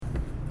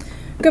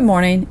Good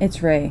morning,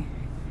 it's Ray.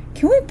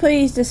 Can we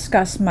please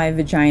discuss my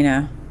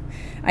vagina?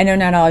 I know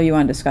not all of you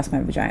want to discuss my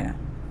vagina,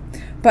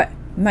 but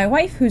my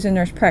wife, who's a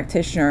nurse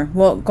practitioner,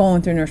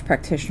 going through nurse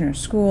practitioner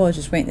school, is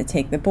just waiting to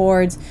take the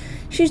boards.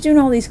 She's doing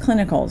all these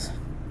clinicals.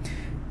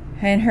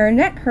 And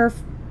her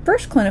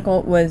first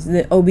clinical was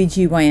the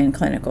OBGYN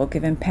clinical,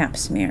 giving pap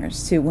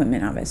smears to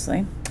women,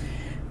 obviously.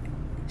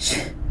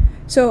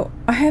 So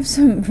I have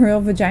some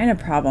real vagina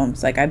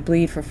problems. Like I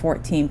bleed for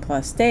 14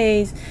 plus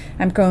days.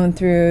 I'm going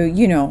through,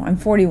 I'm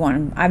 41.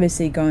 I'm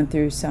obviously going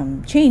through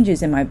some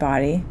changes in my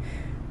body.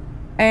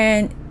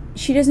 And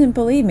she doesn't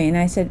believe me. And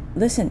I said,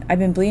 listen, I've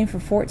been bleeding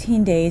for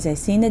 14 days. I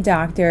seen the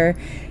doctor.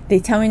 They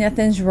tell me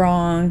nothing's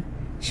wrong.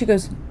 She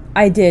goes,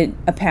 I did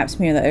a pap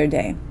smear the other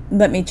day.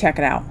 Let me check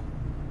it out.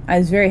 I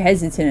was very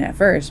hesitant at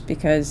first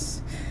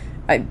because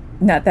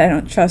not that I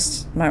don't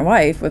trust my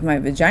wife with my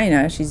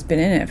vagina. She's been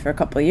in it for a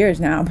couple of years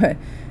now, but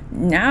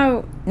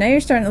now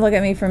you're starting to look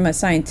at me from a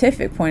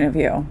scientific point of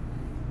view.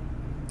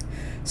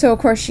 So of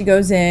course she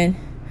goes in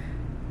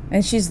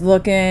and she's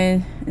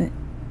looking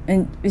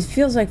and it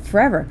feels like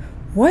forever.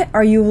 What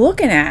are you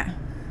looking at?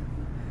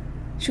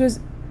 She goes,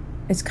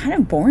 it's kind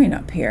of boring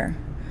up here.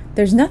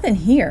 There's nothing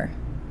here.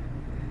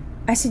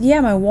 I said, yeah,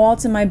 my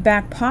wallet's in my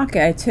back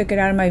pocket. I took it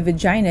out of my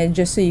vagina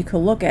just so you could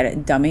look at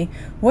it, dummy.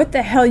 What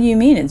the hell you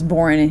mean it's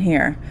boring in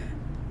here?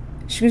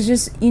 She was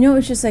just,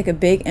 it's just like a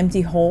big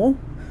empty hole.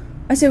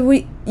 I said,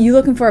 wait, you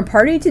looking for a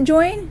party to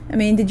join? I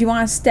mean, did you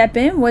want to step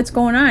in? What's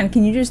going on?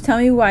 Can you just tell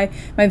me why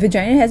my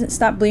vagina hasn't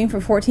stopped bleeding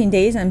for 14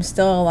 days and I'm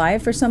still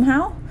alive for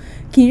somehow?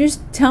 Can you just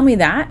tell me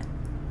that?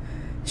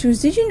 She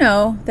was, did you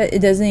know that it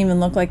doesn't even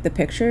look like the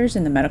pictures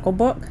in the medical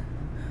book?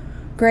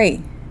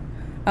 Great.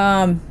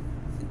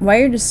 While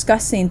you're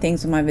discussing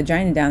things with my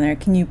vagina down there,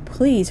 can you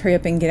please hurry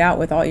up and get out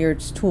with all your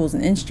tools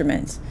and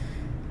instruments?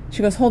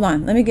 She goes, hold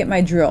on, let me get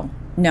my drill.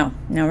 No,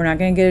 we're not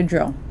going to get a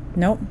drill.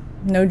 Nope,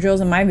 no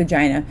drills in my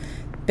vagina.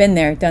 Been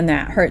there, done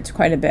that, hurts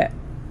quite a bit.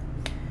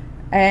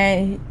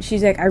 And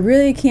she's like, I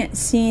really can't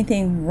see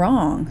anything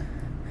wrong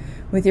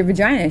with your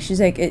vagina. She's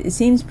like, it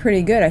seems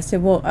pretty good. I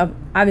said, well,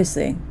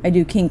 obviously, I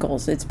do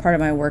kinkles. It's part of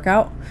my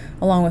workout,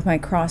 along with my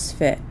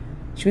CrossFit.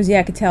 She goes,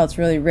 yeah, I could tell it's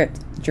really ripped,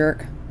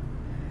 jerk.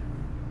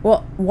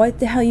 Well, what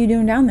the hell are you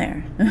doing down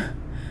there?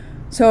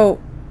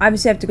 So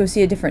obviously I have to go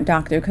see a different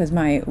doctor because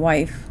my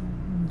wife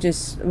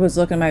just was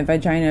looking at my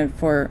vagina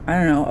for, I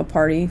don't know, a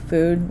party,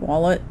 food,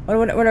 wallet,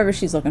 whatever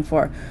she's looking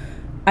for.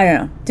 I don't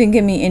know. Didn't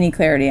give me any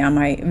clarity on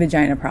my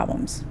vagina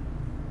problems.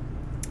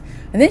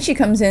 And then she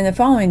comes in the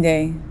following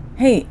day.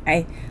 Hey,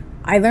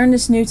 I learned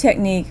this new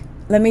technique.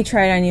 Let me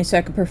try it on you so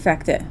I can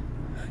perfect it.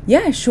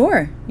 Yeah,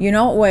 sure.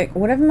 Like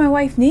whatever my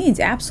wife needs.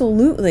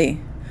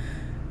 Absolutely.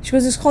 She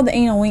goes, it's called the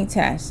anal wink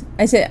test.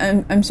 I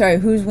said, I'm sorry,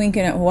 who's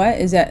winking at what?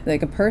 Is that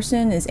like a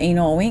person? Is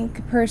anal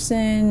wink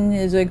person?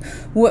 Is like,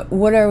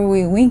 what are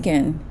we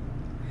winking?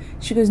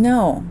 She goes,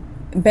 no,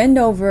 bend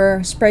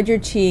over, spread your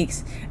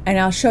cheeks, and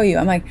I'll show you.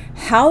 I'm like,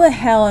 how the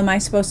hell am I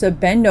supposed to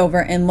bend over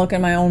and look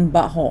at my own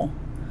butthole?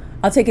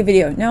 I'll take a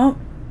video. No,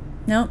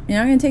 you're not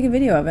going to take a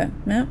video of it.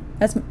 No,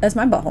 that's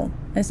my butthole.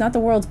 It's not the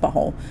world's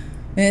butthole.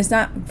 And it's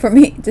not for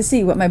me to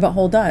see what my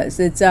butthole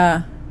does. It's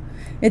a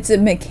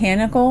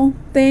mechanical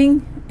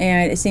thing.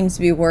 And it seems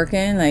to be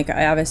working. Like,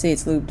 obviously,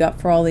 it's lubed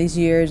up for all these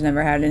years.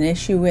 Never had an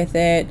issue with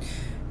it.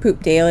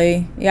 Poop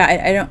daily.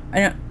 Yeah,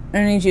 I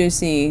don't need you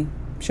to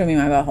show me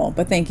my butthole.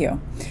 But thank you.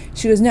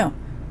 She goes, no.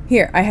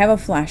 Here, I have a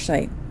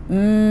flashlight.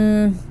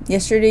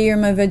 Yesterday you're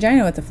in my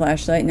vagina with the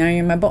flashlight. Now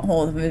you're in my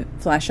butthole with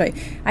the flashlight.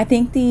 I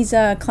think these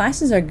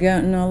classes are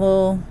getting a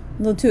little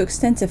too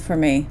extensive for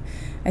me.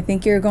 I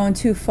think you're going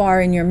too far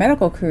in your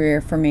medical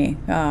career for me.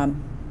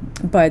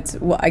 But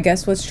well, I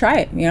guess let's try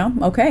it.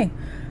 Okay.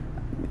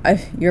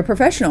 You're a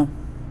professional.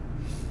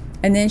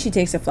 And then she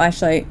takes a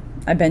flashlight.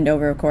 I bend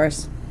over, of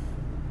course.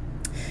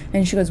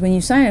 And she goes, when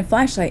you shine a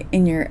flashlight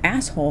in your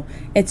asshole,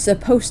 it's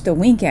supposed to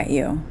wink at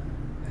you.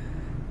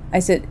 I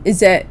said,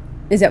 is that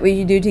what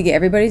you do to get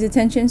everybody's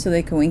attention so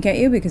they can wink at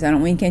you? Because I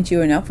don't wink at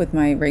you enough with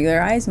my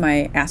regular eyes.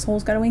 My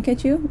asshole's got to wink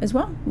at you as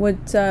well.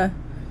 I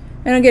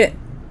don't get it.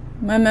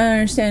 I'm not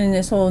understanding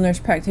this whole nurse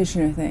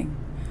practitioner thing.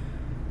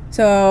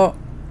 So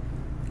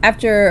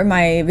after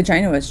my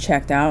vagina was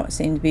checked out, it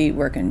seemed to be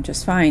working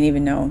just fine,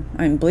 even though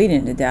I'm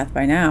bleeding to death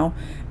by now.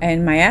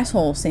 And my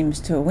asshole seems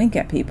to wink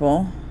at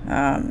people.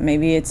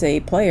 Maybe it's a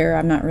player.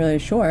 I'm not really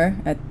sure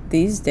at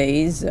these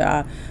days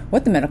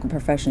what the medical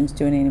profession's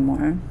doing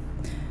anymore.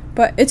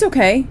 But it's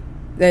okay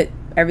that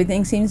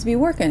everything seems to be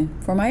working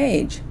for my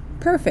age.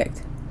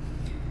 Perfect.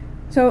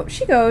 So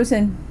she goes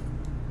and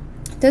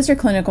does her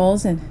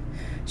clinicals, and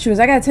she goes,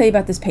 I got to tell you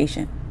about this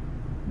patient.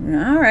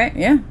 All right,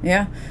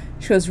 yeah.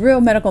 She goes, real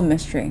medical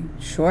mystery.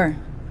 Sure.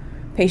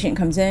 Patient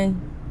comes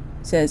in,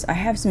 says, I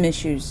have some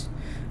issues.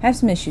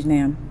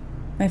 Ma'am.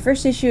 My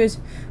first issue is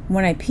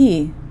when I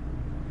pee,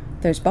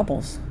 there's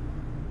bubbles.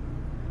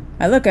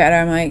 I look at her,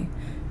 I'm like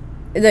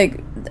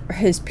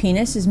his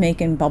penis is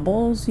making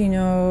bubbles,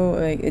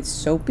 like it's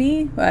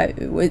soapy.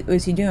 What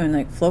was he doing?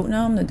 Like floating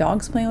them? The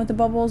dog's playing with the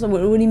bubbles?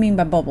 What do you mean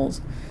by bubbles?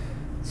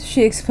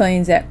 She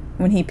explains that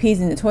when he pees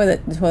in the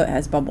toilet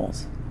has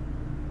bubbles.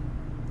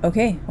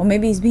 Okay, well,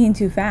 maybe he's being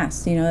too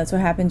fast. That's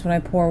what happens when I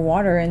pour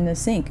water in the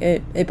sink.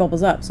 It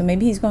bubbles up. So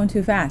maybe he's going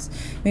too fast.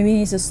 Maybe he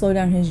needs to slow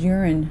down his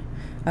urine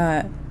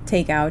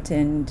take out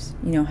and,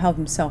 help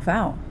himself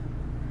out.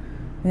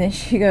 And then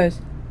she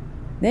goes,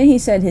 then he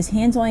said his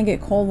hands only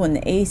get cold when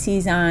the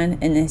AC's on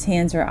and his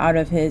hands are out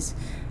of his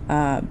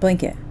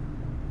blanket.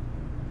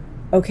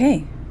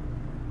 Okay.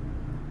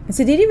 I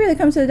said, did he really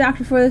come to the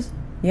doctor for this?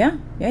 Yeah,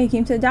 he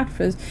came to the doctor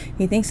for this.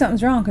 He thinks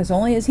something's wrong because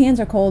only his hands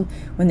are cold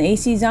when the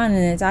AC's on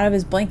and it's out of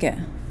his blanket.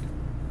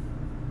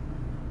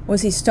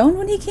 Was he stoned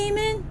when he came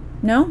in?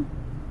 No.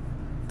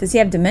 Does he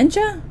have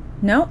dementia?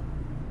 No.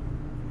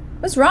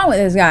 What's wrong with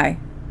this guy?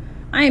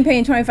 I ain't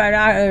paying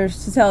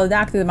 $25 to tell the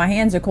doctor that my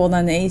hands are cold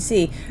on the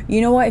AC.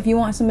 You know what? If you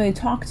want somebody to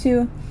talk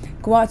to,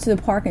 go out to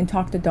the park and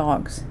talk to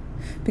dogs.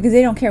 Because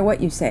they don't care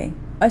what you say.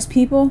 Us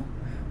people,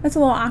 that's a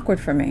little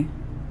awkward for me.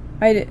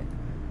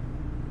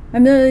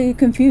 I'm literally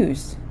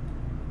confused.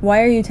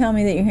 Why are you telling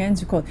me that your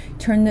hands are cold?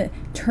 Turn the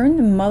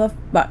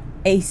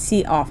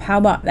AC off. How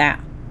about that?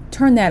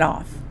 Turn that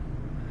off.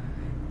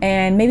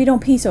 And maybe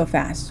don't pee so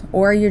fast.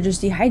 Or you're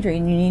just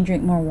dehydrated and you need to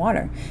drink more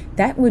water.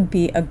 That would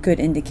be a good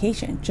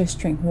indication. Just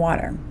drink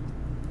water.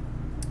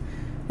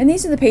 And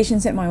these are the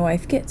patients that my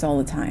wife gets all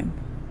the time.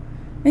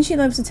 And she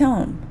loves to tell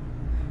them.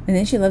 And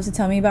then she loves to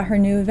tell me about her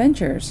new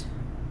adventures.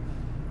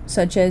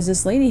 Such as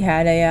this lady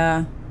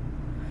had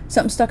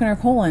something stuck in her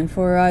colon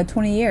for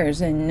 20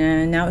 years,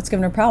 and now it's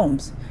giving her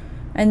problems.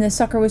 And the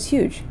sucker was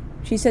huge.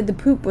 She said the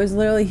poop was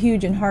literally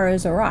huge and hard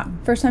as a rock.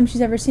 First time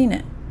she's ever seen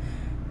it.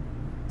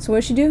 So what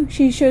does she do?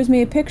 She shows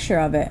me a picture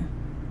of it.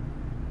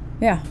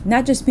 Yeah,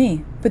 not just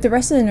me, but the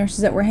rest of the nurses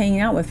that we're hanging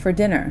out with for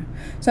dinner.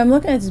 So I'm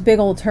looking at this big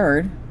old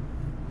turd,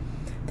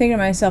 thinking to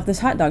myself,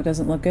 this hot dog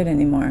doesn't look good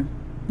anymore.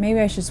 Maybe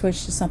I should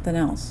switch to something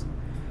else.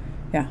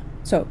 Yeah,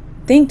 so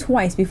think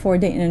twice before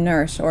dating a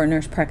nurse or a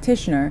nurse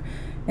practitioner.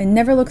 And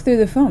never look through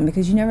the phone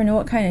because you never know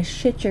what kind of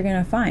shit you're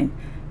going to find.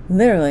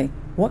 Literally,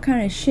 what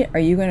kind of shit are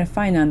you going to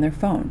find on their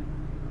phone?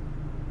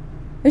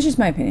 It's just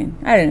my opinion.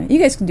 I don't know.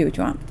 You guys can do what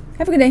you want.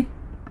 Have a good day.